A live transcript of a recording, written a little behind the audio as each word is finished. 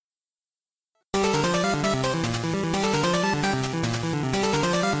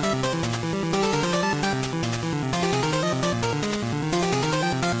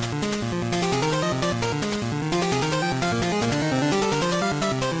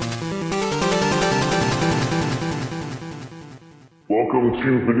Welcome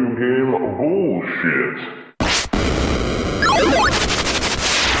to Video Game Bullshit.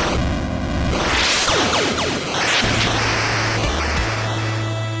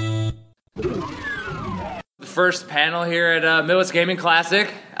 The first panel here at Midwest Gaming Classic.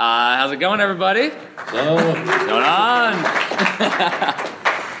 How's it going, everybody? Hello. What's going on?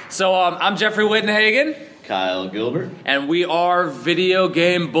 So I'm Jeffrey Wittenhagen. Kyle Gilbert. And we are Video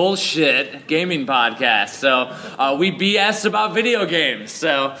Game Bullshit Gaming Podcast. So we BS about video games.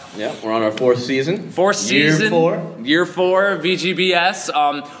 So yeah, we're on our fourth season. Year four of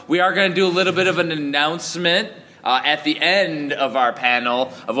VGBS. We are going to do a little bit of an announcement at the end of our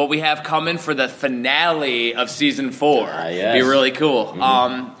panel of what we have coming for the finale of season 4. Yes. Be really cool.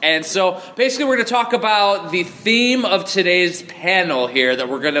 Mm-hmm. And so basically we're going to talk about the theme of today's panel here that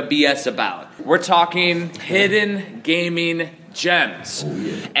we're going to BS about. We're talking hidden gaming gems. Oh,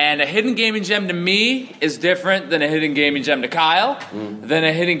 yeah. And a hidden gaming gem to me is different than a hidden gaming gem to Kyle, than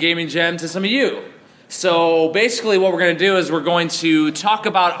a hidden gaming gem to some of you. So basically what we're going to do is we're going to talk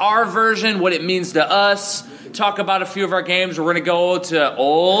about our version, what it means to us, talk about a few of our games. We're going to go to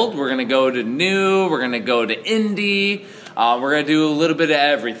old, we're going to go to new, we're going to go to indie. We're going to do a little bit of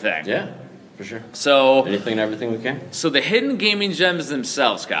everything. Yeah, for sure. So anything and everything we can. So the hidden gaming gems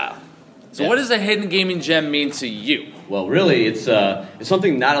themselves, Kyle. So what does a hidden gaming gem mean to you? Well, really, it's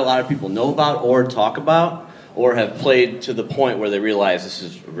something not a lot of people know about or talk about or have played to the point where they realize this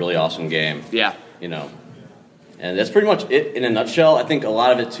is a really awesome game. Yeah. You know, and that's pretty much it in a nutshell. I think a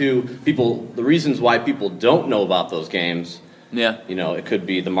lot of it too, the reasons why people don't know about those games. Yeah. You know, it could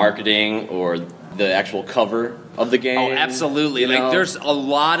be the marketing or the actual cover of the game. Oh, absolutely. There's a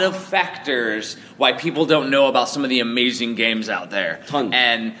lot of factors why people don't know about some of the amazing games out there. Tons.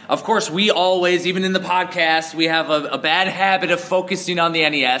 And, of course, we always, even in the podcast, we have a bad habit of focusing on the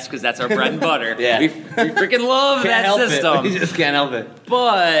NES because that's our bread and butter. Yeah. We freaking love that system. We just can't help it.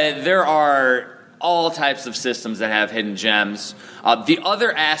 But there are all types of systems that have hidden gems. The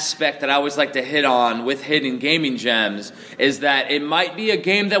other aspect that I always like to hit on with hidden gaming gems is that it might be a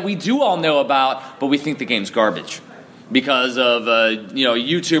game that we do all know about, but we think the game's garbage because of a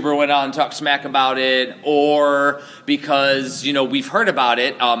YouTuber went on and talked smack about it, or because we've heard about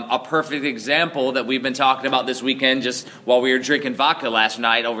it. A perfect example that we've been talking about this weekend, just while we were drinking vodka last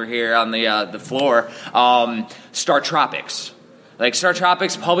night over here on the floor, Star Tropics. Like Star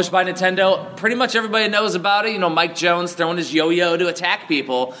Tropics, published by Nintendo, pretty much everybody knows about it. Mike Jones throwing his yo-yo to attack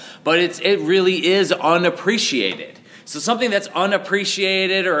people, but it really is unappreciated. So something that's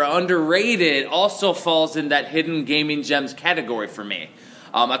unappreciated or underrated also falls in that hidden gaming gems category for me.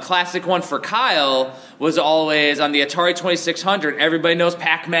 A classic one for Kyle was always on the Atari 2600. Everybody knows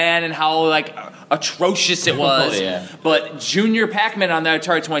Pac-Man and how atrocious it was. Oh, yeah. But Junior Pac-Man on the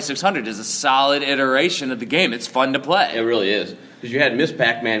Atari 2600 is a solid iteration of the game. It's fun to play. It really is. Because you had Miss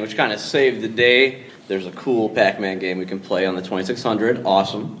Pac-Man, which kind of saved the day. There's a cool Pac-Man game we can play on the 2600.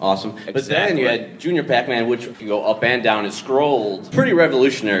 Awesome. Exactly. But then you had Junior Pac-Man, which you go up and down and scrolled. Pretty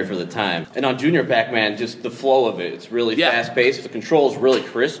revolutionary for the time. And on Junior Pac-Man, just the flow of it. It's really fast-paced. The control's really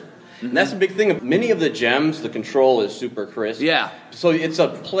crisp. Mm-hmm. And that's the big thing. Many of the gems, the control is super crisp. Yeah. So it's a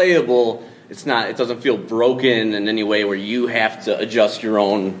playable... It doesn't feel broken in any way where you have to adjust your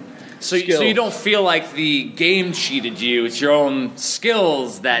own So you don't feel like the game cheated you. It's your own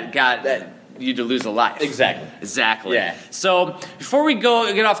skills that got you to lose a life. Exactly. Yeah. So before we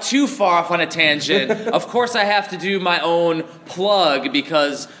get off too far off on a tangent, of course I have to do my own plug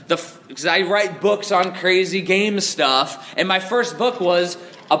because I write books on crazy game stuff, and my first book was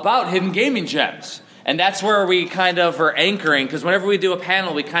about hidden gaming gems. And that's where we kind of are anchoring, because whenever we do a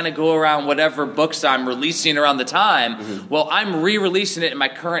panel, we kind of go around whatever books I'm releasing around the time. Mm-hmm. Well, I'm re-releasing it in my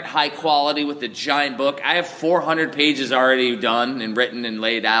current high quality with the giant book. I have 400 pages already done and written and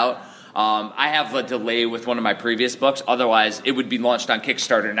laid out. I have a delay with one of my previous books. Otherwise, it would be launched on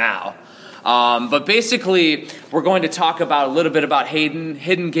Kickstarter now. But basically, we're going to talk about a little bit about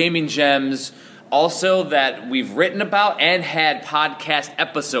hidden gaming gems, also that we've written about and had podcast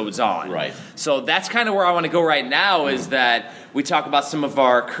episodes on. Right. So that's kind of where I want to go right now, is that we talk about some of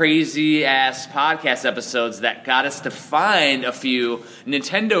our crazy-ass podcast episodes that got us to find a few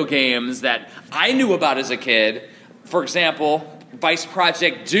Nintendo games that I knew about as a kid. For example, Vice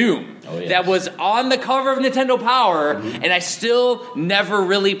Project Doom. Oh, yes. That was on the cover of Nintendo Power, and I still never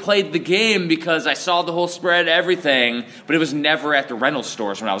really played the game because I saw the whole spread, everything, but it was never at the rental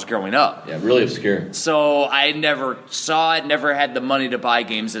stores when I was growing up. Yeah, really obscure. So I never saw it, never had the money to buy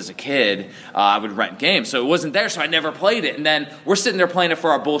games as a kid. I would rent games, so it wasn't there, so I never played it. And then we're sitting there playing it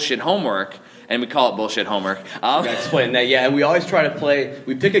for our bullshit homework, and we call it bullshit homework. Explain that, yeah. And we always try to play.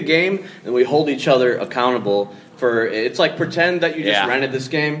 We pick a game and we hold each other accountable for. It's like pretend that you just rented this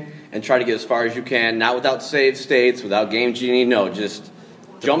game and try to get as far as you can, not without save states, without Game Genie. No, just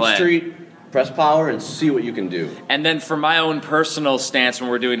jump street. Press power and see what you can do. And then for my own personal stance when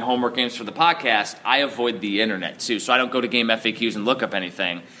we're doing homework games for the podcast, I avoid the internet too. So I don't go to game FAQs and look up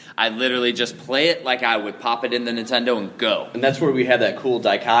anything. I literally just play it like I would pop it in the Nintendo and go. And that's where we have that cool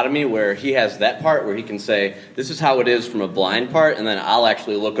dichotomy where he has that part where he can say, this is how it is from a blind part, and then I'll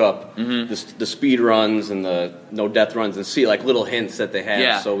actually look up the speed runs and the no death runs and see like little hints that they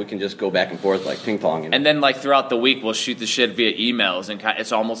have so we can just go back and forth like ping-pong. And then like throughout the week we'll shoot the shit via emails, and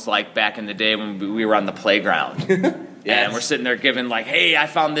it's almost like back in the day when we were on the playground. Yes. And we're sitting there giving like, hey, I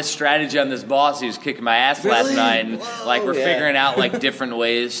found this strategy on this boss. He was kicking my ass last night. And like we're figuring out like different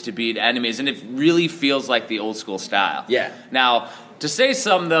ways to beat enemies. And it really feels like the old school style. Yeah. Now, to say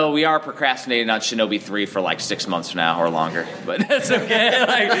some, though, we are procrastinating on Shinobi 3 for like 6 months now or longer. But that's okay.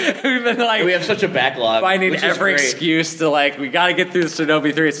 Like we've been like we have such a backlog. Finding every excuse to like, we got to get through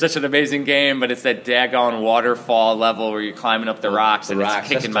Shinobi 3. It's such an amazing game, but it's that daggone waterfall level where you're climbing up the rocks and it's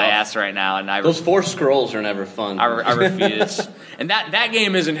kicking my ass right now. And those 4 scrolls are never fun. I refuse. And that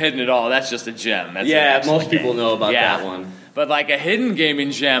game isn't hidden at all. That's just a gem. That's most people know about that one. But like a hidden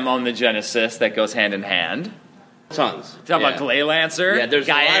gaming gem on the Genesis that goes hand in hand. Tons. Talk about Glay Lancer, there's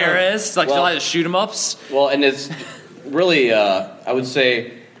Gaiaris, a lot of shoot 'em ups. Well, and it's really, I would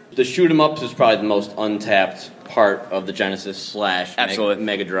say, the shoot 'em ups is probably the most untapped part of the Genesis /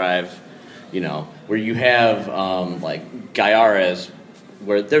 Mega Drive. You know, where you have like Gaiaris,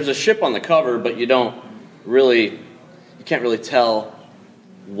 where there's a ship on the cover, but you can't really tell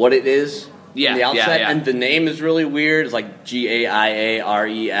what it is. From the outset, and the name is really weird. It's like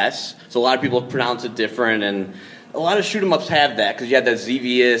Gaiares, so a lot of people pronounce it different, and a lot of shoot 'em ups have that because you had that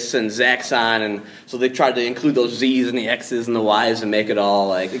Xevious and Zaxxon, and so they tried to include those Z's and the X's and the Y's and make it all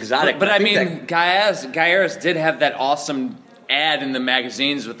like exotic. But I mean, Gaiaris did have that awesome ad in the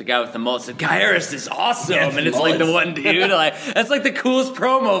magazines with the guy with the mullet said Gaiaris is awesome, and it's like the one dude. Like that's like the coolest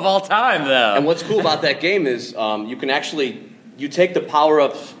promo of all time, though. And what's cool about that game is you can actually take the power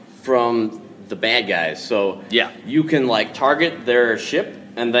ups from the bad guys, so you can like target their ship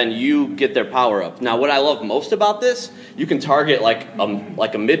and then you get their power up. Now, what I love most about this, you can target like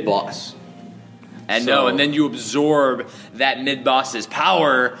a mid boss. And then you absorb that mid boss's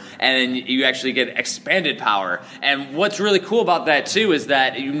power, and then you actually get expanded power. And what's really cool about that too is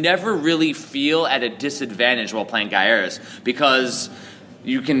that you never really feel at a disadvantage while playing Gaiaris because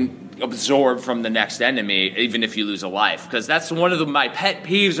you can absorb from the next enemy even if you lose a life, because that's one of my pet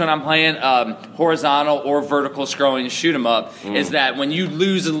peeves when I'm playing horizontal or vertical scrolling shoot 'em up is that when you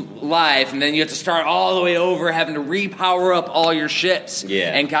lose a life and then you have to start all the way over having to repower up all your ships.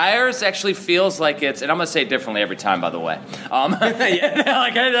 And Gaiaris actually feels like it's, and I'm gonna say it differently every time, by the way,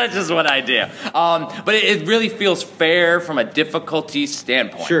 that's just what I do, but it really feels fair from a difficulty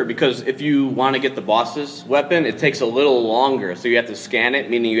standpoint. Sure, because if you want to get the boss's weapon, it takes a little longer, so you have to scan it,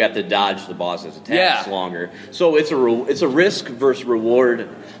 meaning you have to dodge the boss's attacks longer. So it's a risk versus reward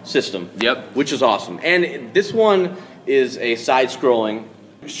system. Which is awesome. And this one is a side-scrolling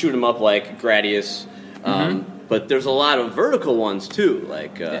shoot 'em up like Gradius, but there's a lot of vertical ones too,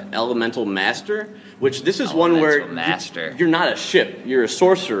 like Elemental Master, which this is one where you're not a ship, you're a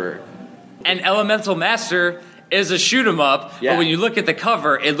sorcerer. And Elemental Master is a shoot 'em up, but when you look at the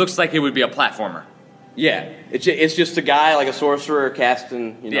cover, it looks like it would be a platformer. Yeah, it's just a guy like a sorcerer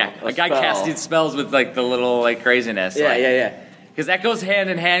casting, a guy casting spells with like the little like craziness. Because that goes hand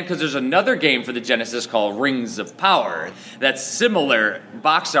in hand. Because there's another game for the Genesis called Rings of Power that's similar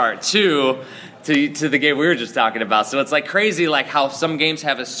box art to the game we were just talking about. So it's like crazy, like how some games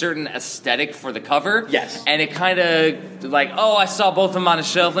have a certain aesthetic for the cover. And it kind of like, oh, I saw both of them on a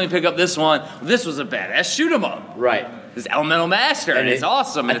shelf. Let me pick up this one. This was a badass shoot 'em up. This Elemental Master, and it's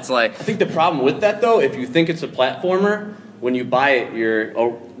awesome, and it's like... I think the problem with that, though, if you think it's a platformer, when you buy it,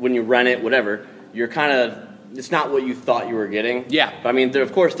 or when you rent it, whatever, you're kind of... It's not what you thought you were getting. I mean,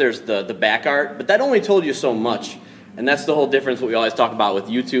 of course, there's the back art, but that only told you so much. And that's the whole difference what we always talk about with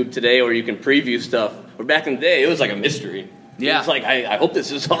YouTube today, where you can preview stuff. But back in the day, it was like a mystery. It's like, I hope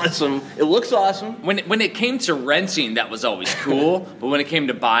this is awesome. It looks awesome. When it came to renting, that was always cool. But when it came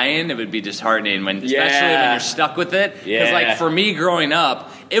to buying, it would be disheartening, especially when you're stuck with it. Because like for me growing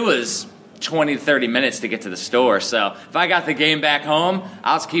up, it was 20 to 30 minutes to get to the store. So if I got the game back home,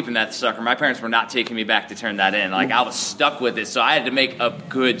 I was keeping that sucker. My parents were not taking me back to turn that in. Like I was stuck with it, so I had to make a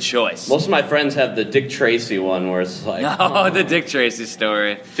good choice. Most of my friends have the Dick Tracy one where it's like... the Dick Tracy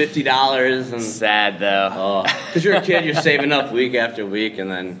story. $50 and... Sad, though. Because you're a kid, you're saving up week after week, and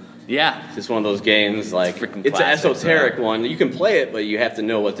then Yeah. It's just one of those games, like, it's an esoteric one. You can play it, but you have to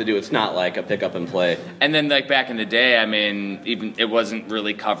know what to do. It's not like a pick up and play. And then, like, back in the day, I mean, even it wasn't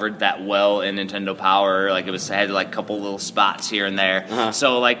really covered that well in Nintendo Power. Like, it had, like, a couple little spots here and there. Uh-huh.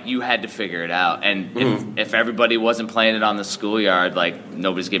 So, like, you had to figure it out. And if everybody wasn't playing it on the schoolyard, like,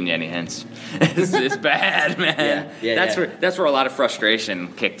 nobody's giving you any hints. It's bad, man. That's where a lot of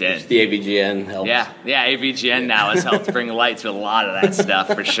frustration kicked in. The AVGN helps. Yeah, AVGN now has helped bring light to a lot of that stuff,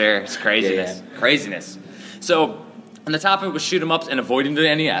 for sure. It's craziness. Yeah. Craziness. So, on the topic was shoot 'em ups and avoiding the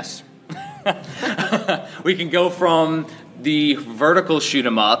NES, we can go from the vertical shoot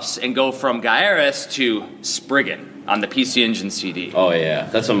 'em ups and go from Gyarados to Spriggan on the PC Engine CD. Oh yeah,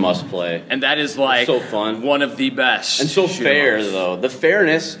 that's a must play. And that is like so fun. One of the best. And so fair though. The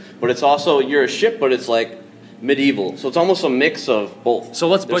fairness, but it's also you're a ship, but it's like medieval. So it's almost a mix of both. So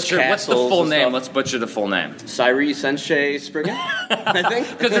let's butcher. What's the full name? Let's butcher the full name. Sairi Sensei Spriggan, I think.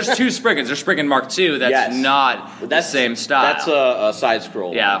 Because there's two Spriggans. There's Spriggan Mark II. That's not the same style. That's a side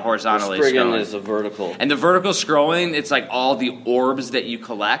scroll. Yeah, horizontally. Spriggan is a vertical. And the vertical scrolling, it's like all the orbs that you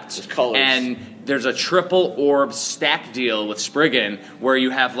collect. It's colors. And there's a triple orb stack deal with Spriggan where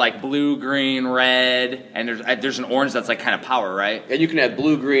you have like blue, green, red, and there's an orange that's like kind of power, right? And you can have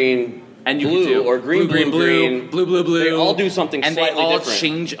blue, green. And you blue can do or green, blue. They all do something slightly different. And they all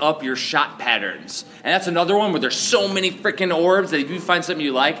change up your shot patterns. And that's another one where there's so many freaking orbs that if you find something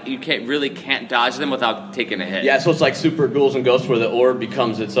you like, you can't dodge them without taking a hit. Yeah, so it's like Super Ghouls and Ghosts where the orb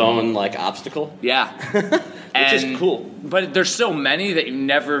becomes its own like obstacle. Yeah. Which is cool. But there's so many that you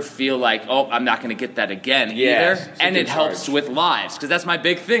never feel like, oh, I'm not going to get that again either. And it helps with lives, because that's my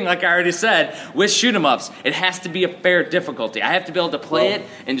big thing, like I already said, with shoot 'em ups. It has to be a fair difficulty. I have to be able to play it,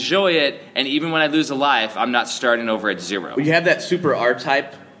 enjoy it, and even when I lose a life, I'm not starting over at zero. Well, you have that Super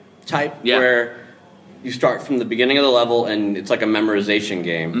R-type where you start from the beginning of the level, and it's like a memorization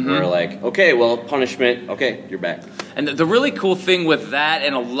game where like, okay, well, punishment, okay, you're back. And the really cool thing with that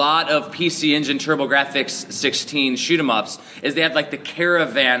and a lot of PC Engine TurboGrafx 16 shoot 'em ups is they have like the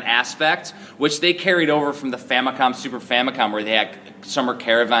caravan aspect, which they carried over from the Famicom, Super Famicom, where they had summer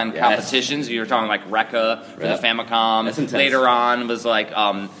caravan competitions. You were talking like Rekka for the Famicom. That's intense. Later on was like,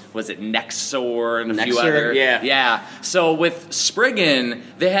 was it Nexor and a few other? Yeah. So with Spriggan,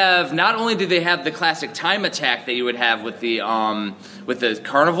 they have, not only do they have the classic time attack that you would have with the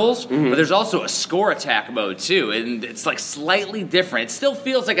carnivals, but there's also a score attack mode too, and it's like slightly different. It still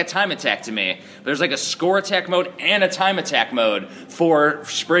feels like a time attack to me, but there's like a score attack mode and a time attack mode for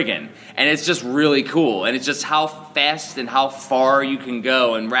Spriggan, and it's just really cool. And it's just how fast and how far you can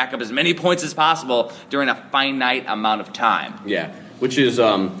go and rack up as many points as possible during a finite amount of time. Yeah, which is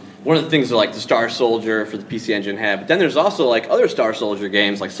one of the things that like the Star Soldier for the PC Engine had. But then there's also like other Star Soldier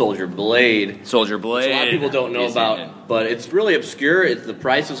games like Soldier Blade. Which a lot of people don't know about, but it's really obscure. The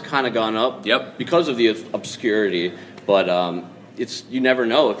price has kind of gone up because of the obscurity. But you never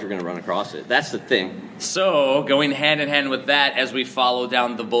know if you're going to run across it. That's the thing. So, going hand in hand with that as we follow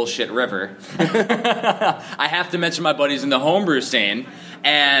down the bullshit river, I have to mention my buddies in the homebrew scene.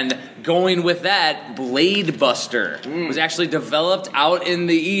 And going with that, Blade Buster was actually developed out in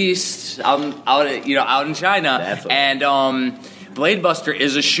the East, out in China. And Blade Buster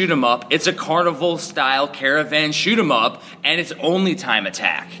is a shoot 'em up. It's a carnival style caravan shoot 'em up, and it's only time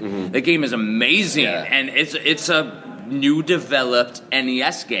attack. The game is amazing, and it's a new developed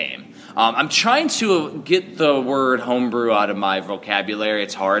NES game. I'm trying to get the word homebrew out of my vocabulary.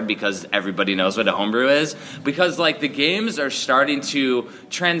 It's hard because everybody knows what a homebrew is. Because like the games are starting to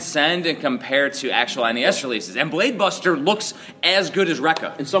transcend and compare to actual NES releases. And Blade Buster looks as good as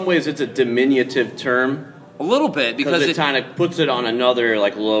Rekka. In some ways, it's a diminutive term. A little bit because it kind of puts it on another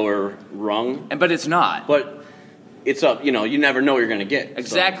like lower rung. But it's not. But it's up, you never know what you're going to get.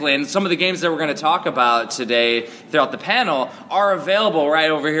 Exactly, and some of the games that we're going to talk about today throughout the panel are available right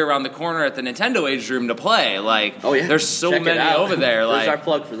over here around the corner at the Nintendo Age Room to play. Like, there's so many over there. There's our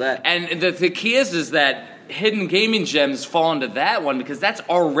plug for that. And the key is that hidden gaming gems fall into that one because that's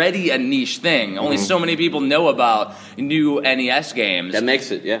already a niche thing. Only so many people know about new NES games. That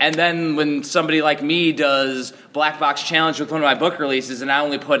makes it, And then when somebody like me does Black Box Challenge with one of my book releases and I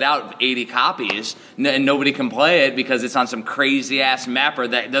only put out 80 copies and nobody can play it because it's on some crazy-ass mapper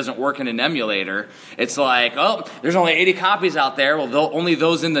that doesn't work in an emulator, it's like, oh, there's only 80 copies out there. Well, only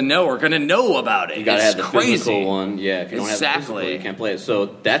those in the know are going to know about it. You got to have the physical one. Yeah, if you don't have the physical, you can't play it.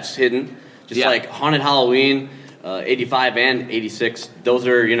 So that's hidden. Just like Haunted Halloween, 85 and 86, those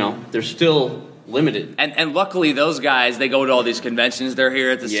are, they're still limited. And luckily those guys, they go to all these conventions. They're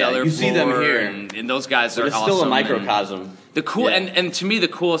here at the cellar you see them here. And those guys are awesome. It's still a microcosm. And to me the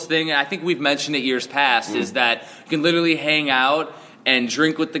coolest thing, and I think we've mentioned it years past, is that you can literally hang out and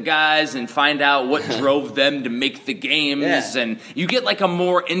drink with the guys and find out what drove them to make the games. And you get like a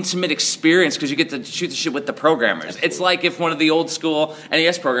more intimate experience because you get to shoot the shit with the programmers. It's like if one of the old school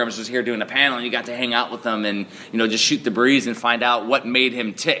NES programmers was here doing a panel and you got to hang out with them and, just shoot the breeze and find out what made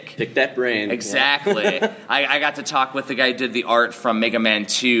him tick. Pick that brain. Exactly. I got to talk with the guy who did the art from Mega Man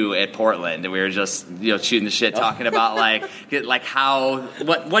 2 at Portland, and we were just shooting the shit, talking about like how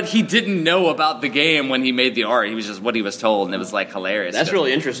what he didn't know about the game when he made the art. He was just what he was told, and it was like hilarious. That's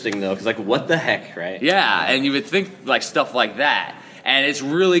really interesting though, because what the heck, right? Yeah, and you would think like stuff like that. And it's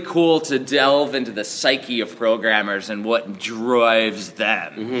really cool to delve into the psyche of programmers and what drives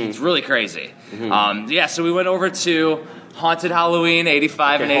them. It's really crazy. So we went over to Haunted Halloween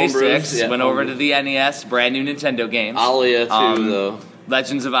 85 and 86. Went over to the NES, brand new Nintendo games. Alia too, though.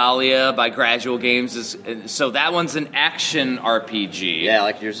 Legends of Alia by Gradual Games so that one's an action RPG. Yeah,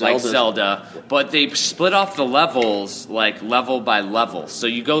 like your Zelda. Like Zelda, but they split off the levels like level by level. So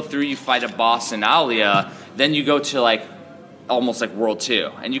you go through, you fight a boss in Alia, then you go to like almost like World 2,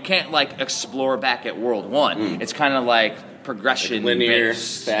 and you can't like explore back at World 1. It's kind of like progression, like linear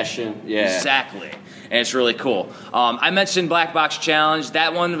based. Fashion. Yeah, exactly. And it's really cool. I mentioned Black Box Challenge.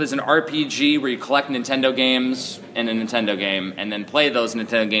 That one was an RPG where you collect Nintendo games in a Nintendo game and then play those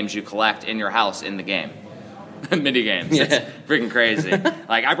Nintendo games you collect in your house in the game. Mini games. Yeah. It's freaking crazy.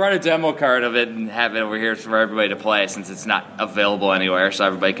 Like, I brought a demo card of it and have it over here for everybody to play since it's not available anywhere, so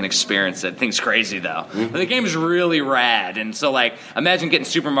everybody can experience it. Thing's crazy, though. But the game's really rad. And so, like, imagine getting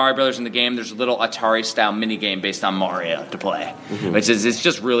Super Mario Brothers in the game. There's a little Atari-style mini game based on Mario to play, which is it's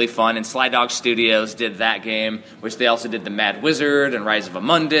just really fun. And Sly Dog Studios did that game, which they also did the Mad Wizard and Rise of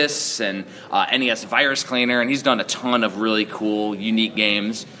Amundus and NES Virus Cleaner. And he's done a ton of really cool, unique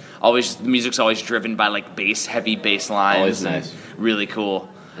games. The music's always driven by like heavy bass lines. Always nice. Really cool.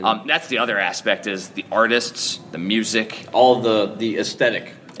 That's the other aspect is the artists, the music. All the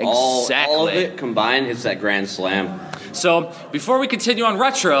aesthetic. Exactly. All of it combined hits that grand slam. So before we continue on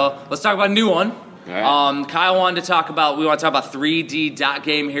retro, let's talk about a new one. All right. Kyle wanted to talk about 3D Dot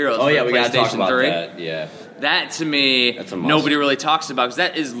Game Heroes. Oh yeah, we got to talk about that. Yeah. That to me, That's a must. Nobody really talks about because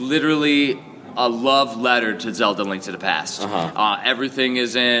that is literally a love letter to Zelda Link to the Past. Everything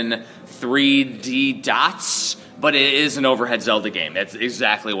is in 3D dots, but it is an overhead Zelda game. That's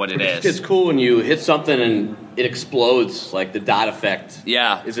exactly what it is. It's cool when you hit something and it explodes, like the dot effect.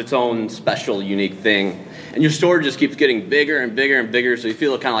 Yeah. Is its own special, unique thing. And your sword just keeps getting bigger and bigger and bigger, so you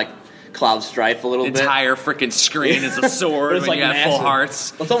feel kind of like Cloud Strife a little bit. The entire freaking screen is a sword when like you have massive. full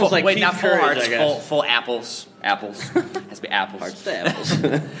hearts. Well, it's almost like wait, Keith not full Courage, hearts, I guess. full apples. Apples. Has to be apples. Hearts to apples.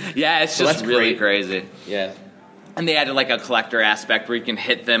 Yeah, it's So just that's really great. crazy. Yeah. And they added like a collector aspect where you can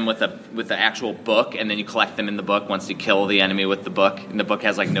hit them with the actual book, and then you collect them in the book once you kill the enemy with the book. And the book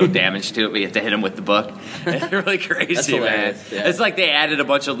has like no damage to it, but you have to hit them with the book. It's really crazy, That's man. hilarious, yeah. It's like they added a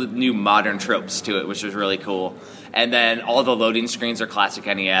bunch of new modern tropes to it, which was really cool. And then all the loading screens are classic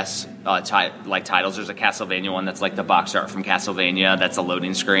NES titles. There's a Castlevania one that's like the box art from Castlevania. That's a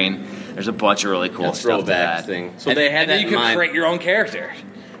loading screen. There's a bunch of really cool stuff to throwback that. thing. So and, they had and that then you in can mind. create your own character.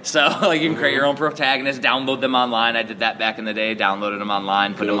 So, like, you can create your own protagonist, download them online. I did that back in the day, downloaded them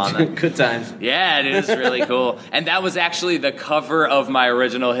online, put them on the... Good times. Yeah, it is really cool. And that was actually the cover of my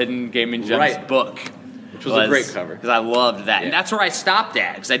original Hidden Gaming Gems book. Which was a great cover. Because I loved that. Yeah. And that's where I stopped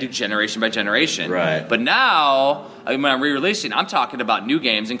at, because I do generation by generation. Right. But now, when I'm re-releasing, I'm talking about new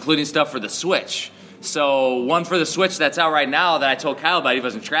games, including stuff for the Switch. So, one for the Switch that's out right now that I told Kyle about, he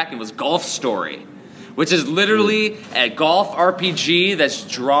wasn't tracking, was Golf Story. Which is literally a golf RPG that's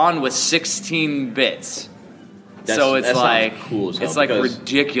drawn with 16 bits. So it's like cool as hell it's like because,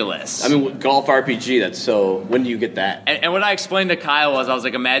 ridiculous. I mean, golf RPG. That's so. When do you get that? And what I explained to Kyle was, I was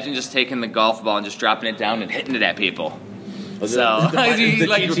like, imagine just taking the golf ball and just dropping it down and hitting it at people. So the like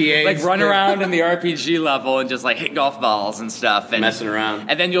GTA like run around in the RPG level and just like hit golf balls and stuff and messing around.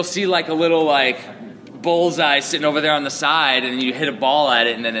 And then you'll see like a little like bullseye sitting over there on the side, and you hit a ball at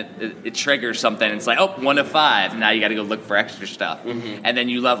it, and then it triggers something. It's like, 1 of 5. Now you got to go look for extra stuff, and then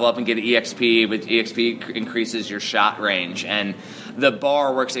you level up and get an EXP. With EXP increases your shot range, and the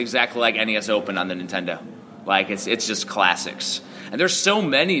bar works exactly like NES Open on the Nintendo. Like it's just classics, and there's so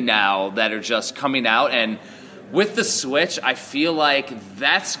many now that are just coming out. And with the Switch, I feel like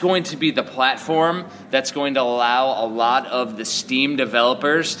that's going to be the platform that's going to allow a lot of the Steam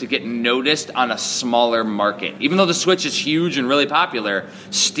developers to get noticed on a smaller market. Even though the Switch is huge and really popular,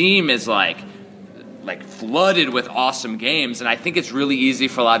 Steam is like flooded with awesome games, and I think it's really easy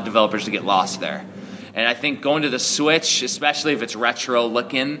for a lot of developers to get lost there. And I think going to the Switch, especially if it's retro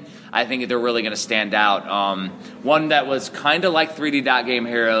looking, I think they're really going to stand out. One that was kind of like 3D Dot Game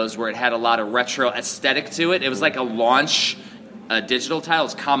Heroes, where it had a lot of retro aesthetic to it. It was like a launch digital title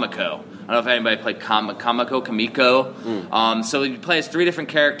is Kamiko. I don't know if anybody played Kamiko. So you play as 3 different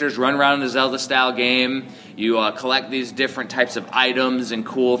characters, run around in a Zelda-style game. You collect these different types of items and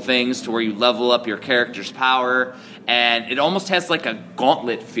cool things to where you level up your character's power. And it almost has like a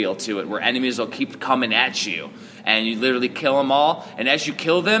gauntlet feel to it, where enemies will keep coming at you. And you literally kill them all. And as you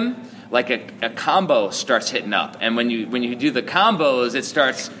kill them, like a combo starts hitting up. And when you do the combos, it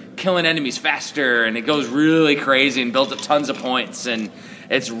starts killing enemies faster, and it goes really crazy and builds up tons of points. And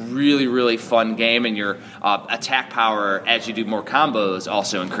it's really, really fun game, and your attack power as you do more combos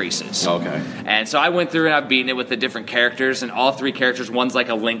also increases. Okay. And so I went through and I've beaten it with the different characters, and all 3 characters, one's like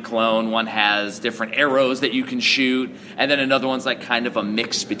a Link clone, one has different arrows that you can shoot, and then another one's like kind of a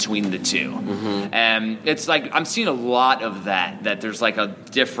mix between the 2. And it's like, I'm seeing a lot of that there's like a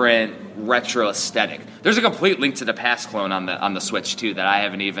different retro aesthetic. There's a complete Link to the Past clone on the Switch too that I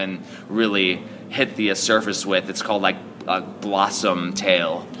haven't even really hit the surface with. It's called like Blossom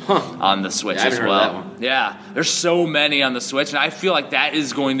Tale on the Switch as well. Heard that one. Yeah, there's so many on the Switch, and I feel like that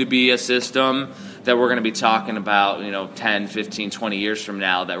is going to be a system that we're going to be talking about, 10, 15, 20 years from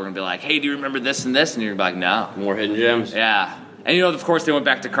now, that we're going to be like, hey, do you remember this and this? And you're going to be like, no. More hidden gems. Yeah. And, of course, they went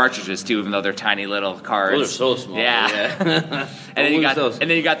back to cartridges, too, even though they're tiny little cards. Those are so small. Yeah. And then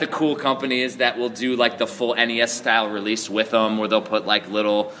you got the cool companies that will do, like, the full NES-style release with them, where they'll put, like,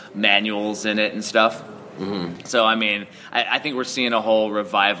 little manuals in it and stuff. So, I mean, I think we're seeing a whole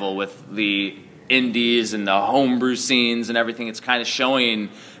revival with the indies and the homebrew scenes and everything. It's kind of showing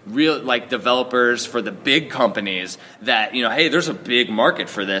real, like, developers for the big companies that, hey, there's a big market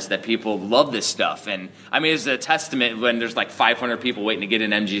for this, that people love this stuff. And, I mean, it's a testament when there's, like, 500 people waiting to get an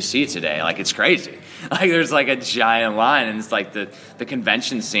MGC today. Like, it's crazy. Like, there's, like, a giant line, and it's like the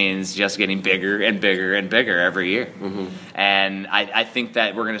convention scene's just getting bigger and bigger and bigger every year. And I think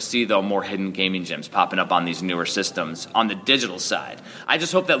that we're going to see, though, more hidden gaming gems popping up on these newer systems on the digital side. I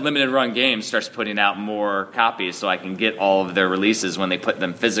just hope that Limited Run Games starts putting out more copies so I can get all of their releases when they put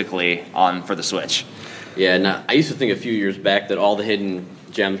them physically on for the Switch. Yeah, now I used to think a few years back that all the hidden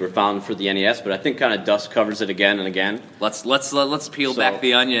gems were found for the NES, but I think kind of dust covers it again and again. Let's peel back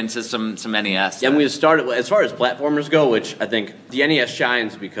the onion to some NES. Yeah, and we started as far as platformers go, which I think the NES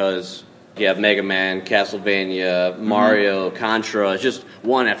shines because you have Mega Man, Castlevania, Mario, Contra, it's just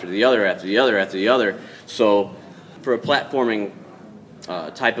one after the other, after the other, after the other. So for a platforming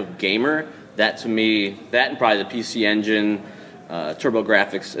type of gamer, that to me, that and probably the PC Engine,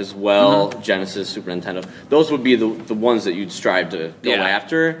 TurboGrafx as well, Genesis, Super Nintendo. Those would be the ones that you'd strive to go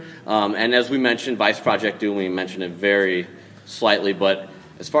after. And as we mentioned, Vice Project Doom, we mentioned it very slightly, but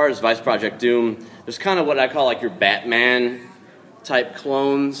as far as Vice Project Doom, there's kind of what I call like your Batman-type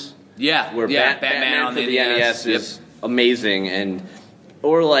clones. Yeah, where Batman on the NES is amazing,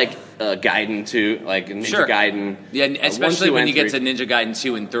 or like Gaiden 2, like Ninja Gaiden. Yeah, especially when you get to Ninja Gaiden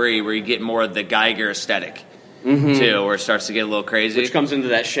 2 and 3, where you get more of the Geiger aesthetic. Too, where it starts to get a little crazy. Which comes into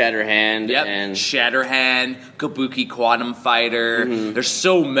that Shatterhand. Yep, and Shatterhand, Kabuki Quantum Fighter. There's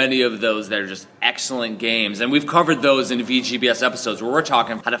so many of those that are just excellent games. And we've covered those in VGBS episodes where we're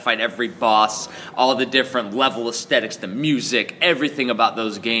talking how to fight every boss, all the different level aesthetics, the music, everything about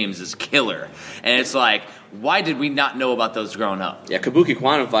those games is killer. And it's like, why did we not know about those growing up? Yeah, Kabuki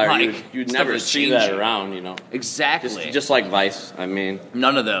Quantum Fighter, you'd never see that around, Exactly. Just like Vice, I mean.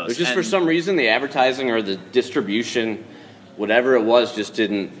 None of those. It was just for some reason the advertising or the distribution, whatever it was, just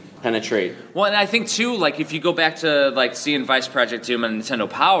didn't penetrate. Well, and I think, too, like, if you go back to, like, seeing Vice Project Doom on Nintendo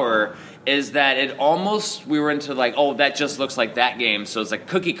Power, is that it almost, we were into, like, oh, that just looks like that game, so it's like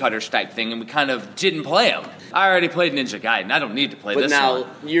cookie cutters type thing, and we kind of didn't play them. I already played Ninja Gaiden. I don't need to play this one.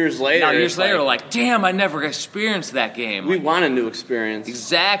 But now, years later, like, damn, I never experienced that game. We want a new experience.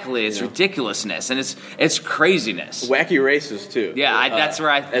 Exactly. It's ridiculousness, and it's craziness. Wacky Races, too. Yeah, that's where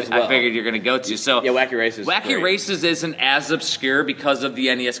I figured you're going to go to. So yeah, Wacky Races. Wacky Races isn't as obscure because of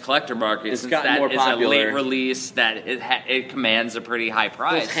the NES collector market. It's gotten more popular. It's a late release that it commands a pretty high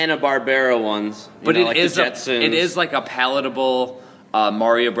price. Those Hanna-Barbera ones. But it is like a palatable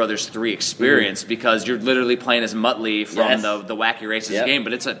Mario Brothers 3 experience because you're literally playing as Muttley from the Wacky Races game,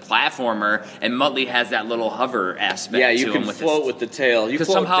 but it's a platformer, and Muttley has that little hover aspect to him. Yeah, you can float with the tail. Because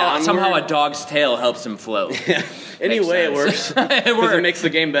somehow a dog's tail helps him float. Anyway, it works. It makes the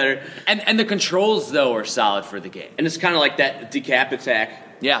game better. And the controls, though, are solid for the game. And it's kind of like that Decap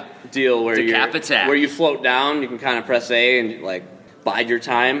Attack deal where you float down, you can kind of press A and like bide your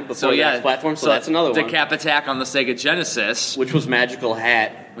time before the next platform. So that's another one. Decap Attack on the Sega Genesis, which was Magical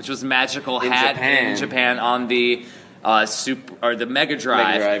Hat, in Japan on the the Mega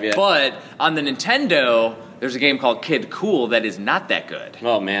Drive. But on the Nintendo, there's a game called Kid Cool that is not that good.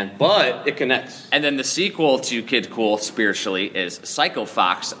 Oh, man. But it connects. And then the sequel to Kid Cool, spiritually, is Psycho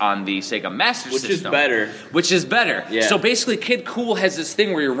Fox on the Sega Master System. Which is better. Yeah. So basically, Kid Cool has this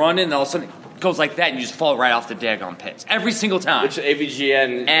thing where you're running, and all of a sudden it goes like that, and you just fall right off the daggone pits. Every single time. Which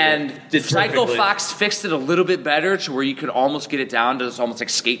AVGN did Psycho perfectly. Fox fixed it a little bit better to where you could almost get it down to almost like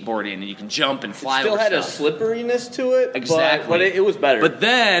skateboarding, and you can jump and fly. It still over had stuff. a slipperiness to it. Exactly. But it was better. But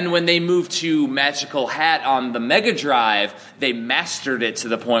then when they moved to Magical Hat on the Mega Drive, they mastered it to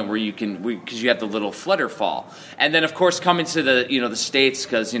the point where you can, because you have the little flutter fall. And then of course coming to the States,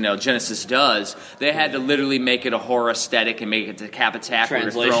 because Genesis does, they had to literally make it a horror aesthetic and make it to Cap Attack where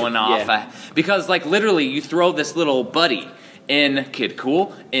you're throwing off. Because like literally you throw this little buddy in Kid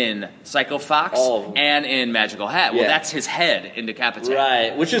Cool, in Psycho Fox, and in Magical Hat. Well, that's his head into Cap Attack.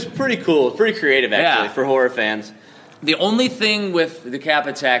 Right, which is pretty cool. It's pretty creative, actually, for horror fans. The only thing with the Cap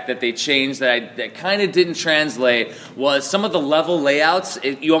Attack that they changed that kind of didn't translate was some of the level layouts.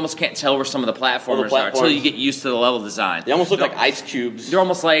 You almost can't tell where some of the platformers are until you get used to the level design. They almost look like ice cubes. They're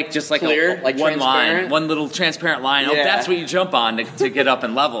almost like clear, like one line, one little transparent line. Yeah. Oh, that's what you jump on to get up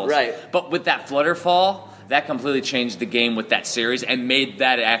in levels. Right. But with that flutter fall, that completely changed the game with that series and made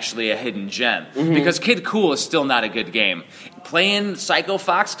that actually a hidden gem. Mm-hmm. Because Kid Cool is still not a good game. Playing Psycho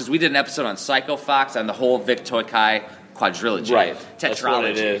Fox, because we did an episode on Psycho Fox and the whole Vic Tokai quadrilogy. Right. Tetralogy. That's what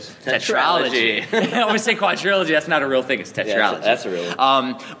it is. Tetralogy. I always say quadrilogy. That's not a real thing. It's tetralogy. Yeah, that's a real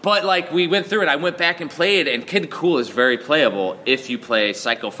thing. But like we went through it. I went back and played, and Kid Cool is very playable if you play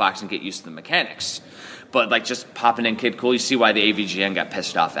Psycho Fox and get used to the mechanics. But like just popping in Kid Cool, you see why the AVGN got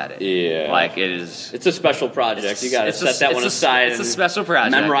pissed off at it. Yeah, like it is. It's a special project. You got to set that one aside. It's a special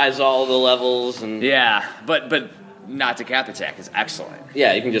project. Memorize all the levels and but not to Cap Attack is excellent.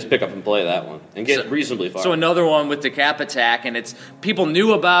 Yeah, you can just pick up and play that one and get reasonably far. So another one with the Cap Attack, and it's people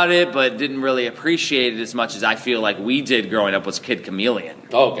knew about it but didn't really appreciate it as much as I feel like we did growing up. Was Kid Chameleon?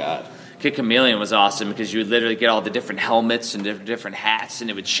 Oh God. Kid Chameleon was awesome because you would literally get all the different helmets and different hats, and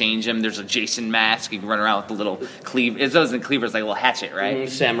it would change them. There's a Jason mask. You can run around with the little cleave. It wasn't cleaver, it's like a little hatchet, right?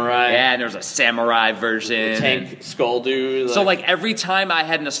 Samurai. Yeah, and there was a samurai version. Tank skull dude. So like every time I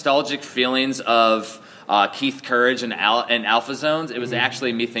had nostalgic feelings of Keith Courage and Alpha Zones, it was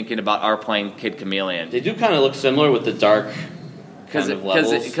actually me thinking about our playing Kid Chameleon. They do kind of look similar with the dark kind of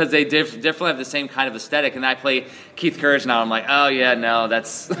levels. Because they definitely have the same kind of aesthetic. And I play Keith Courage now. I'm like, oh, yeah, no,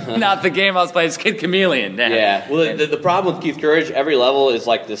 that's not the game I was playing. It's Kid Chameleon. Yeah. Well, the problem with Keith Courage, every level is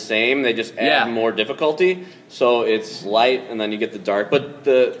like the same. They just add more difficulty. So it's light, and then you get the dark. But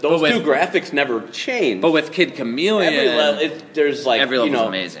those two graphics never change. But with Kid Chameleon, every level, there's like, every level's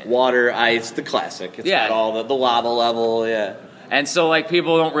amazing. Water, ice, the classic. It's got all the lava level, And so, like,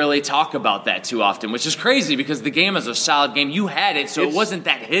 people don't really talk about that too often, which is crazy because the game is a solid game. You had it, so it wasn't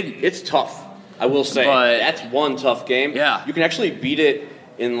that hidden. It's tough, I will say. But that's one tough game. Yeah. You can actually beat it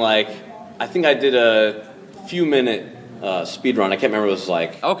in, like, I think I did a few-minute speed run. I can't remember what it was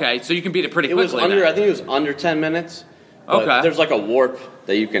like. Okay, so you can beat it pretty quickly. I think it was under 10 minutes. Okay. There's, like, a warp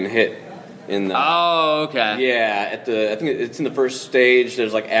that you can hit in the... Oh, okay. Yeah, I think it's in the first stage.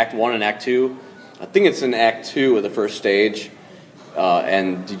 There's, like, Act 1 and Act 2. I think it's in Act 2 of the first stage.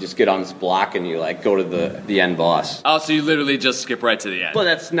 And you just get on this block and you like go to the end boss. Oh, so you literally just skip right to the end. But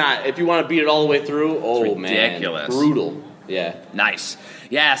that's not, if you want to beat it all the way through, it's ridiculous. Man, brutal. Yeah. Nice.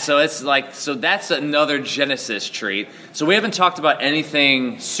 Yeah, so it's like, so that's another Genesis treat. So we haven't talked about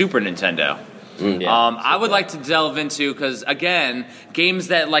anything Super Nintendo. I would like to delve into, because again, games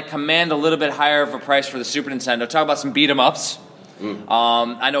that like command a little bit higher of a price for the Super Nintendo. Talk about some beat 'em ups.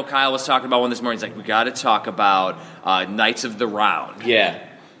 I know Kyle was talking about one this morning. He's like, we got to talk about Knights of the Round. Yeah.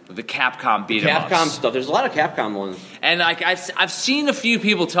 The Capcom beat-em-ups. Capcom stuff. There's a lot of Capcom ones. And like I've seen a few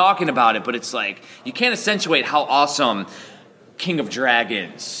people talking about it, but it's like, you can't accentuate how awesome King of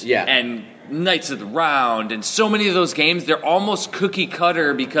Dragons and Knights of the Round and so many of those games, they're almost cookie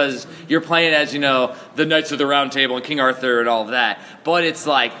cutter because you're playing as, the Knights of the Round Table and King Arthur and all of that. But it's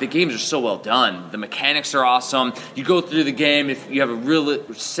like, the games are so well done. The mechanics are awesome. You go through the game, if you have a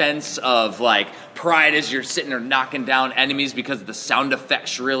real sense of like pride as you're sitting there knocking down enemies because the sound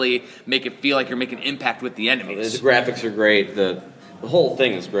effects really make it feel like you're making impact with the enemies. The graphics are great. The whole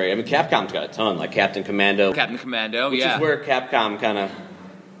thing is great. I mean, Capcom's got a ton, like Captain Commando. Which is where Capcom kind of,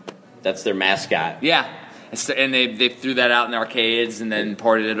 that's their mascot. Yeah. And they threw that out in the arcades and then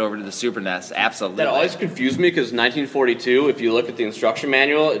ported it over to the Super NES. Absolutely. That always confused me because 1942, if you look at the instruction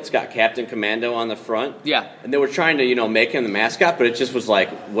manual, it's got Captain Commando on the front. Yeah. And they were trying to, make him the mascot, but it just was like,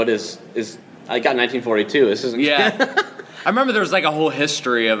 what is I got 1942. This isn't... Yeah. I remember there was like a whole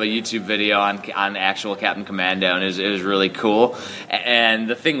history of a YouTube video on actual Captain Commando, and it was really cool. And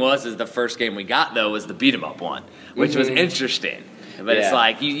the thing is the first game we got though was the beat 'em up one, which was interesting. But it's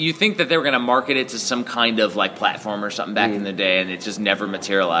like you think that they were going to market it to some kind of like platform or something back in the day, and it just never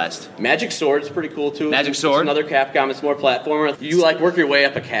materialized. Magic Sword's pretty cool too. Magic Sword, it's another Capcom. It's more platformer. You like work your way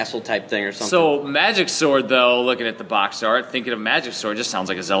up a castle type thing or something. So Magic Sword, though, looking at the box art, thinking of Magic Sword, just sounds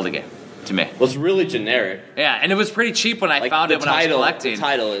like a Zelda game to me. Well, it's really generic. Yeah, and it was pretty cheap when I found it when I was collecting. The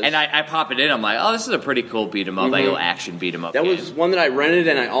title is. And I pop it in, I'm like, oh, this is a pretty cool beat 'em up, like a little action beat 'em up. That game. was one that I rented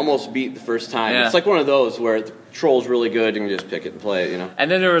and I almost beat the first time. Yeah. It's like one of those where the control's really good, you can just pick it and play it, you know. And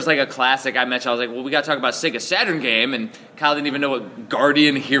then there was like a classic I mentioned. I was like, well, we got to talk about Sega Saturn game, and Kyle didn't even know what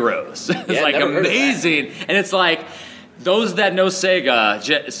Guardian Heroes. It's like amazing, and it's like. Those that know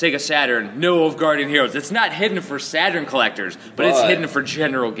Sega Saturn, know of Guardian Heroes. It's not hidden for Saturn collectors, but it's hidden for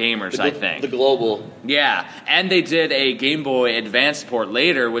general gamers, I think. The global. Yeah, and they did a Game Boy Advance port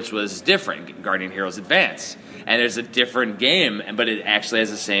later, which was different, Guardian Heroes Advance. And there's a different game, but it actually has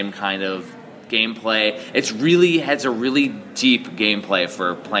the same kind of gameplay. Has a really deep gameplay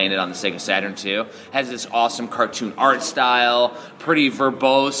for playing it on the Sega Saturn 2. Has this awesome cartoon art style, pretty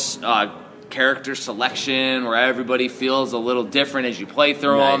verbose character selection where everybody feels a little different as you play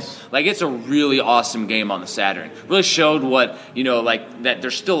through them. Like, it's a really awesome game on the Saturn. Really showed what, like that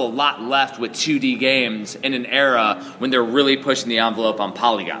there's still a lot left with 2D games in an era when they're really pushing the envelope on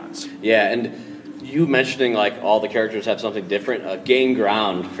polygons. Yeah, and you mentioning like all the characters have something different. Gain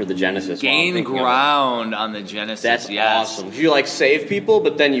Ground for the Genesis. Gain Ground on the Genesis. That's awesome. You like save people,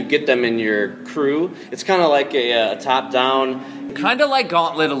 but then you get them in your crew. It's kind of like a top-down. Kind of like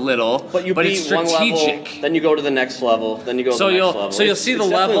Gauntlet a little, but it's strategic. One level, then you go to the next level, then you go to the next level. So you'll see the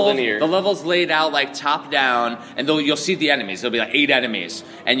level. The level's laid out like top down, and you'll see the enemies. There'll be like 8 enemies,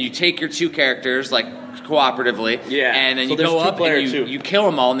 and you take your 2 characters like cooperatively, and then you go up and you kill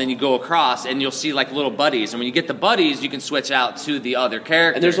them all, and then you go across, and you'll see like little buddies. And when you get the buddies, you can switch out to the other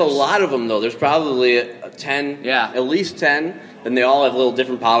characters. And there's a lot of them though. There's probably 10, at least 10. And they all have little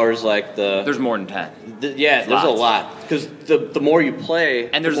different powers, like the. There's more than 10. There's a lot because the more you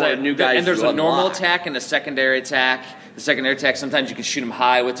play, and there's the more new guys. And there's a normal unlock. attack and a secondary attack. The secondary attack, sometimes you can shoot them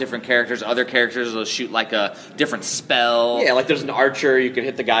high with different characters. Other characters will shoot like a different spell. Yeah, like there's an archer. You can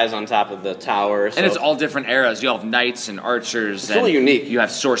hit the guys on top of the tower. So. And it's all different eras. You have knights and archers. It's really unique. You have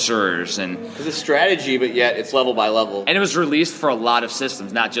sorcerers and. It's a strategy, but yet it's level by level. And it was released for a lot of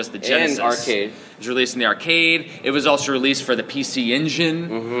systems, not just the Genesis. And arcade. It was released in the arcade. It was also released for the PC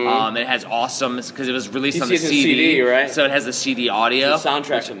Engine. It has awesome because it was released on the CD, right? So it has the CD audio. The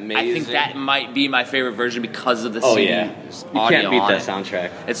soundtrack's amazing. I think that might be my favorite version because of the CD audio. You can't beat that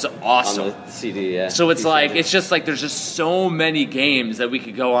soundtrack. It's awesome. On the CD, yeah. So it's like it's just like there's just so many games that we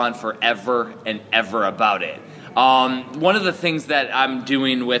could go on forever and ever about it. One of the things that I'm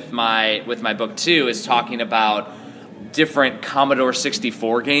doing with my book too is talking about different Commodore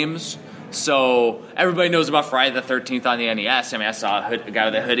 64 games. So everybody knows about Friday the 13th on the NES. I mean, I saw a guy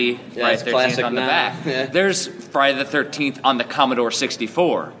with a hoodie, Friday the 13th on the back. Yeah. There's Friday the 13th on the Commodore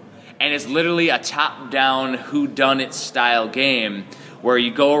 64. And it's literally a top-down whodunit style game where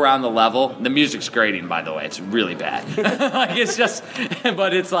you go around the level. The music's grating, by the way. It's really bad.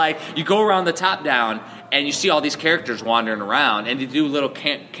 But it's like you go around the top-down, and you see all these characters wandering around, and you do little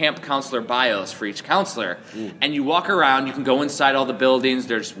camp counselor bios for each counselor. And you walk around, you can go inside all the buildings,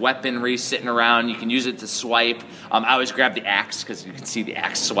 there's weaponry sitting around, you can use it to swipe. I always grab the axe, because you can see the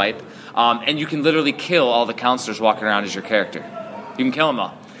axe swipe. And you can literally kill all the counselors walking around as your character. You can kill them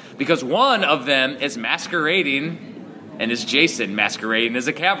all. Because one of them is masquerading, and is Jason masquerading as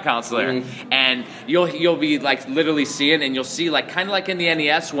a camp counselor. And you'll be like literally seeing, and you'll see like kind of like in the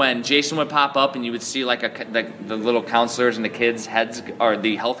NES when Jason would pop up and you would see like the little counselors and the kids' heads or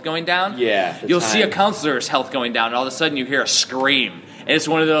the health going down. Yeah, you'll see a counselor's health going down, and all of a sudden you hear a scream, and it's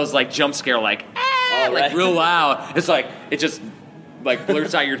one of those like jump scare like like real loud. It's like it just like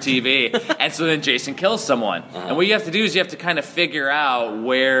blurts out your TV, and so then Jason kills someone. And what you have to do is you have to kind of figure out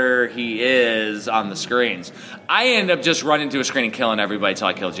where he is on the screens. I end up just running to a screen and killing everybody until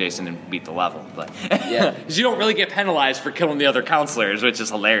I kill Jason and beat the level. But because you don't really get penalized for killing the other counselors, which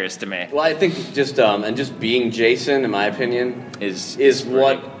is hilarious to me. Well, I think just being Jason, in my opinion, is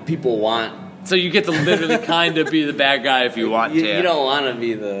what people want. So you get to literally kind of be the bad guy if you want to. You don't want to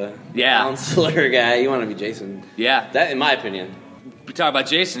be the counselor guy. You want to be Jason. Yeah. That, in my opinion. We talk about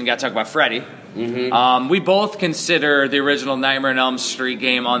Jason, you got to talk about Freddy. We both consider the original Nightmare on Elm Street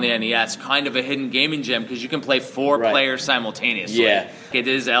game on the NES kind of a hidden gaming gem because you can play 4 players simultaneously. Yeah. It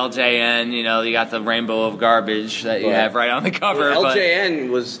is LJN, you got the rainbow of garbage that you have right on the cover. Well,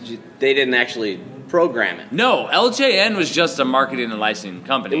 LJN they didn't actually program it. No, LJN was just a marketing and licensing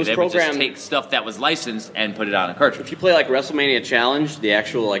company. It was they would programmed. just take stuff that was licensed and put it on a cartridge. If you play like WrestleMania Challenge, the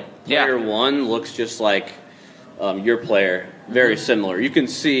actual player one looks just like your player, very similar. You can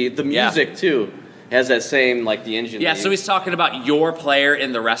see the music too has that same the engine. Yeah, so he's talking about your player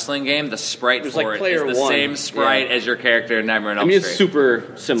in the wrestling game. The sprite for it is the same sprite as your character in Nightmare on Elm Street. It's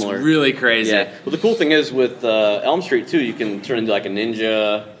super similar. It's really crazy. Yeah. Well, the cool thing is with Elm Street too, you can turn into a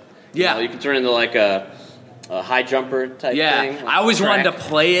ninja. Yeah, you can turn into a high jumper type thing. Yeah, I always wanted to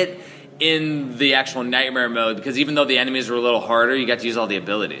play it in the actual Nightmare mode because even though the enemies were a little harder, you got to use all the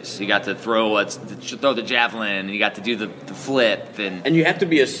abilities. You got to throw the javelin, and you got to do the flip, and you have to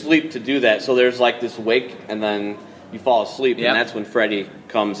be asleep to do that. So there's this wake, and then you fall asleep, and that's when Freddy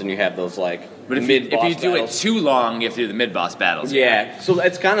comes, and you have those But if you do it too long, you have to do the mid-boss battles. Yeah, so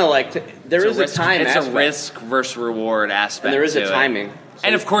it's kind of there is a time aspect. It's a risk versus reward aspect. And there is a timing. So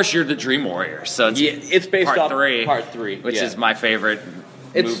and of course, you're the Dream Warrior, so it's based off Part 3, which is my favorite.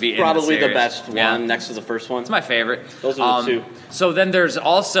 It's movie probably in the the best one next to the first one. It's my favorite. Those are the two. So then there's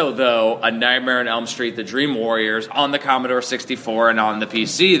also, though, a Nightmare on Elm Street, The Dream Warriors, on the Commodore 64 and on the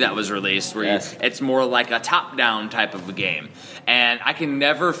PC that was released, where it's more like a top-down type of a game. And I can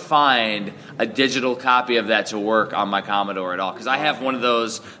never find a digital copy of that to work on my Commodore at all, because I have one of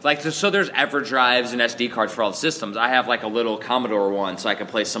those, so there's EverDrives and SD cards for all the systems. I have a little Commodore one so I can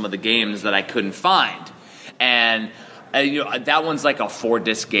play some of the games that I couldn't find. And that one's a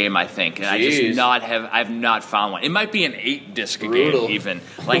 4-disc game, I think, and I've not found one. It might be an 8-disc game even.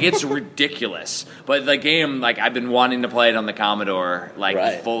 It's ridiculous. But the game, I've been wanting to play it on the Commodore,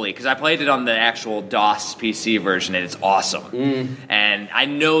 fully, because I played it on the actual DOS PC version, and it's awesome. And I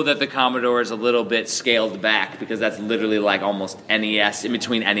know that the Commodore is a little bit scaled back, because that's literally almost NES, in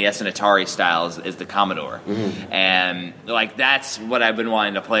between NES and Atari styles, is the Commodore. And that's what I've been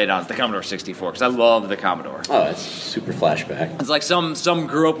wanting to play it on, the Commodore 64, because I love the Commodore. Oh, that's super flashback. It's some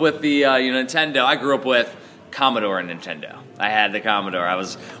grew up with the Nintendo. I grew up with Commodore and Nintendo. I had the Commodore. I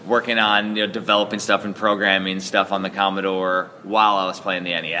was working on developing stuff and programming stuff on the Commodore while I was playing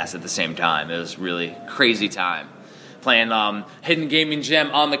the NES at the same time. It was really crazy time. Playing Hidden Gaming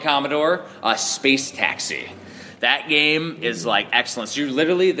Gem on the Commodore, Space Taxi. That game is excellent. So you're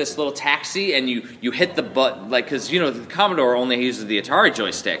literally this little taxi, and you hit the button, because the Commodore only uses the Atari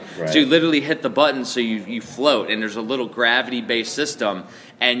joystick. Right. So you literally hit the button, so you float, and there's a little gravity-based system,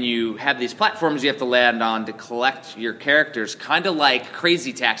 and you have these platforms you have to land on to collect your characters, kind of like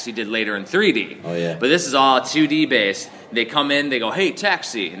Crazy Taxi did later in 3D. Oh yeah. But this is all 2D based. They come in, they go, "Hey,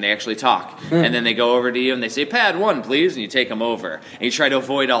 taxi," and they actually talk. And then they go over to you and they say, "Pad 1, please," and you take them over. And you try to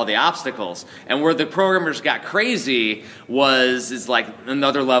avoid all the obstacles. And where the programmers got crazy is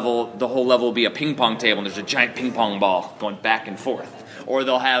another level, the whole level will be a ping pong table, and there's a giant ping pong ball going back and forth. Or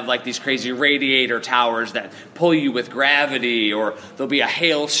they'll have these crazy radiator towers that pull you with gravity, or there'll be a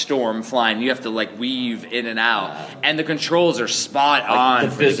hailstorm flying. You have to weave in and out. And the controls are spot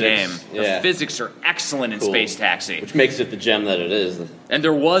on for the game. The physics are excellent in Space Taxi. Which makes it the gem that it is. And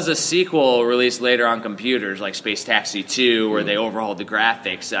there was a sequel released later on computers, like Space Taxi 2, where they overhauled the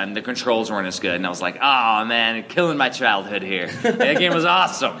graphics and the controls weren't as good. And I was like, oh man, killing my childhood here. That game was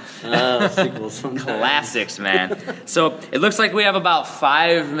awesome. Classics, man. So it looks like we have about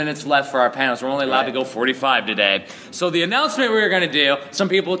 5 minutes left for our panels. We're only allowed to go 45 today. So the announcement we were going to do, some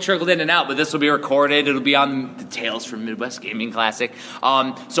people trickled in and out, but this will be recorded. It'll be on the Tales from Midwest Gaming Classic.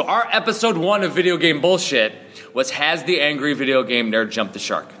 So our episode 1 of Video Game Bullshit was Has the Angry Video Game Nerd Jumped the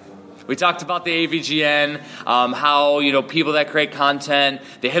Shark? We talked about the AVGN, how people that create content,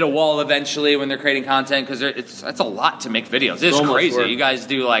 they hit a wall eventually when they're creating content, because it's a lot to make videos. It's crazy. Work. You guys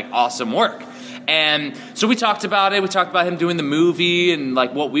do awesome work. And so we talked about it. We talked about him doing the movie and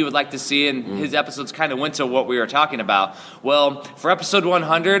what we would like to see, and his episodes kind of went to what we were talking about. Well, for episode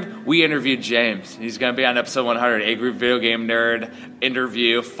 100, we interviewed James. He's going to be on episode 100, Angry Video Game Nerd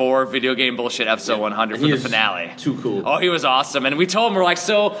interview for Video Game Bullshit episode 100 for the finale. Too cool. Oh, he was awesome. And we told him, we're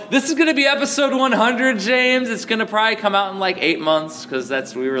so this is going to be episode 100, James. It's going to probably come out in 8 months,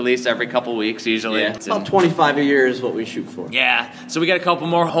 because we release every couple weeks usually. Yeah, about 25 a year is what we shoot for. Yeah. So we got a couple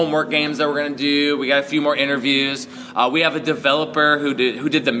more homework games that we're going to do. We got a few more interviews. We have a developer who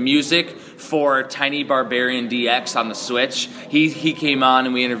did the music for Tiny Barbarian DX on the Switch. He came on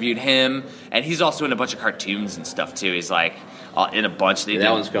and we interviewed him, and he's also in a bunch of cartoons and stuff too. He's in a bunch.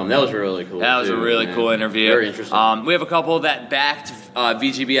 That one's cool. That was really cool. That was a really cool interview. Very interesting. We have a couple that backed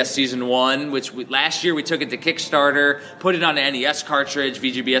VGBS Season 1, which last year we took it to Kickstarter, put it on an NES cartridge,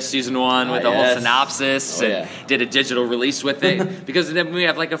 VGBS Season 1, with a whole synopsis, and did a digital release with it, because then we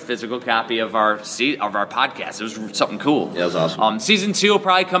have like a physical copy of our podcast. It was something cool. Yeah, it was awesome. Season 2 will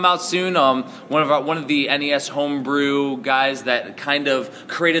probably come out soon. One of the NES homebrew guys that kind of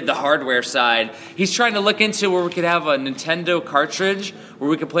created the hardware side, he's trying to look into where we could have a Nintendo cartridge where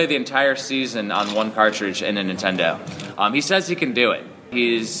we could play the entire season on one cartridge in a Nintendo. He says he can do it.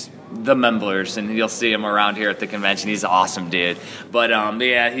 He's the Memblers, and you'll see him around here at the convention. He's an awesome dude. But,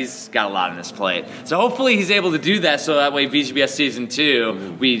 yeah, he's got a lot on his plate. So hopefully he's able to do that, so that way VGBS Season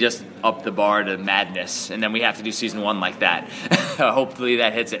 2, we just up the bar to madness, and then we have to do Season 1 like that. Hopefully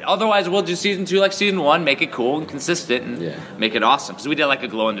that hits it. Otherwise, we'll do Season 2 like Season 1, make it cool and consistent, and make it awesome. Because we did like a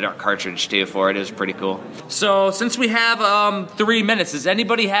glow-in-the-dark cartridge, too, for it. It was pretty cool. So, since we have 3 minutes, does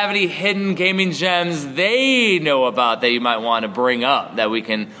anybody have any hidden gaming gems they know about that you might want to bring up that we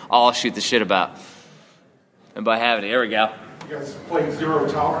can all shoot the shit about? And by having it, here we go. You guys played Zero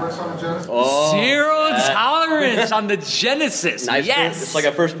Tolerance on the Genesis? Zero Tolerance on the Genesis. Nice. Yes. It's like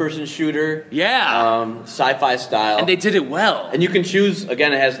a first-person shooter. Yeah. Sci-fi style. And they did it well. And you can choose,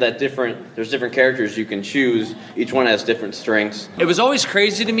 again, it has that there's different characters you can choose. Each one has different strengths. It was always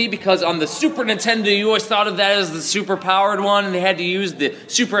crazy to me because on the Super Nintendo, you always thought of that as the super-powered one, and they had to use the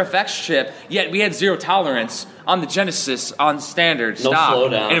Super FX chip, yet we had Zero Tolerance on the Genesis on standard stock. No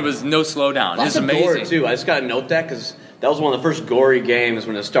slowdown. And it was no slowdown. Lots it was of amazing. gore, too. I just got to note that because that was one of the first gory games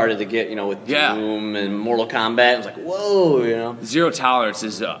when it started to get, with Doom and Mortal Kombat. It was like, whoa, Zero Tolerance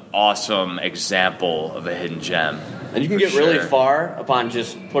is an awesome example of a hidden gem. And you can get really far upon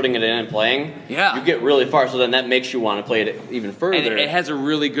just putting it in and playing. Yeah. You get really far, so then that makes you want to play it even further. And it has a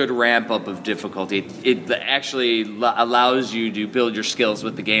really good ramp-up of difficulty. It actually allows you to build your skills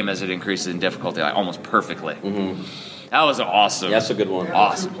with the game as it increases in difficulty, like almost perfectly. Mm-hmm. That was awesome. Yeah, that's a good one. And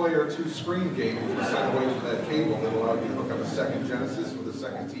awesome. A 2-player, 2-screen game if you sign away from that cable that allowed you to hook up a second Genesis with a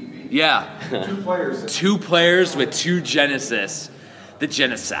second TV. Yeah. 2 players. 2 players with 2 Genesis. The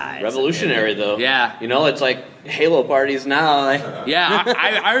genocide. Revolutionary, though. Yeah. It's like Halo parties now. Yeah,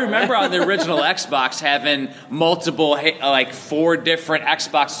 I remember on the original Xbox having multiple, 4 different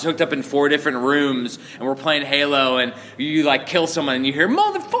Xboxes hooked up in 4 different rooms, and we're playing Halo, and you, kill someone, and you hear,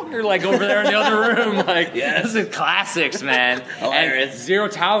 motherfucker, over there in the other room. This is classics, man. And Zero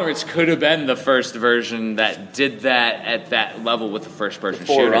Tolerance could have been the first version that did that at that level with the first-person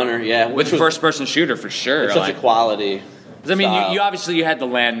shooter. Forerunner, yeah. With the first-person shooter, for sure. It's such a quality. I mean, you obviously you had the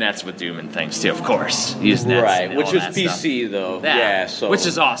land nets with Doom and things too, of course. Use nets, right? Which is PC stuff. Though, so which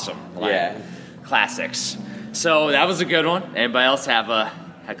is awesome. Classics. So that was a good one. Anybody else have a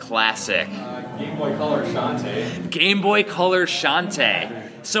classic? Game Boy Color Shantae. Game Boy Color Shantae.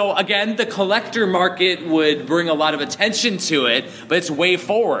 So again, the collector market would bring a lot of attention to it, but it's way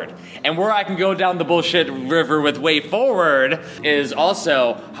forward. And where I can go down the bullshit river with way forward is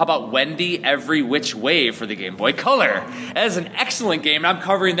also, how about Wendy Every Which Way for the Game Boy Color? That is an excellent game. I'm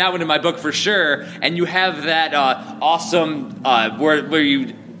covering that one in my book for sure. And you have that awesome where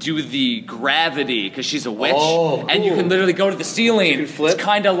you do the gravity because she's a witch, and you can literally go to the ceiling. You can flip. It's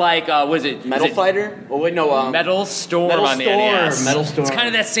kind of like was it Metal Fighter? Oh wait, no. Metal Storm Metal on the Storm. NES. Metal Storm. It's kind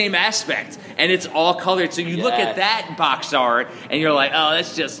of that same aspect, and it's all colored. So you look at that box art, and you're like, oh,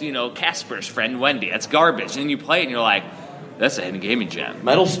 that's just Casper's friend Wendy. That's garbage. And then you play it, and you're like, that's a hidden gaming gem.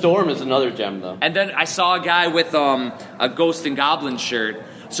 Metal Storm is another gem, though. And then I saw a guy with a Ghost and Goblin shirt.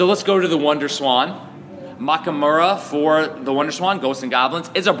 So let's go to the Wonder Swan. Makamura for the Wonder Swan, Ghosts and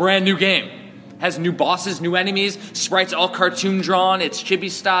Goblins. It's a brand new game. Has new bosses, new enemies, sprites all cartoon drawn, it's chibi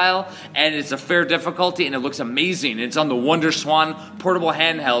style, and it's a fair difficulty, and it looks amazing. It's on the Wonder Swan portable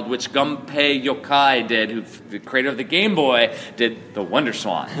handheld, which Gunpei Yokai did, who the creator of the Game Boy, did the Wonder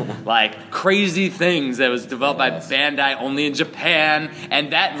Swan. Crazy things that was developed by Bandai only in Japan,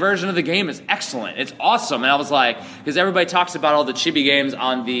 and that version of the game is excellent. It's awesome, and I was like, because everybody talks about all the chibi games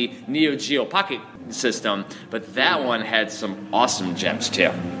on the Neo Geo Pocket system, but that one had some awesome gems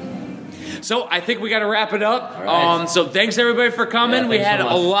too. So I think we got to wrap it up. Right. So thanks everybody for coming. We had so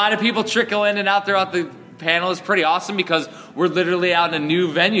a lot of people trickle in and out throughout the panel. It's pretty awesome because we're literally out in a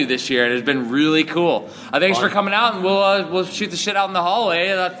new venue this year, and it's been really cool. Thanks for coming out, and we'll shoot the shit out in the hallway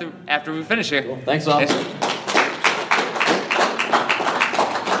after we finish here. Cool. Thanks, all. Thank you.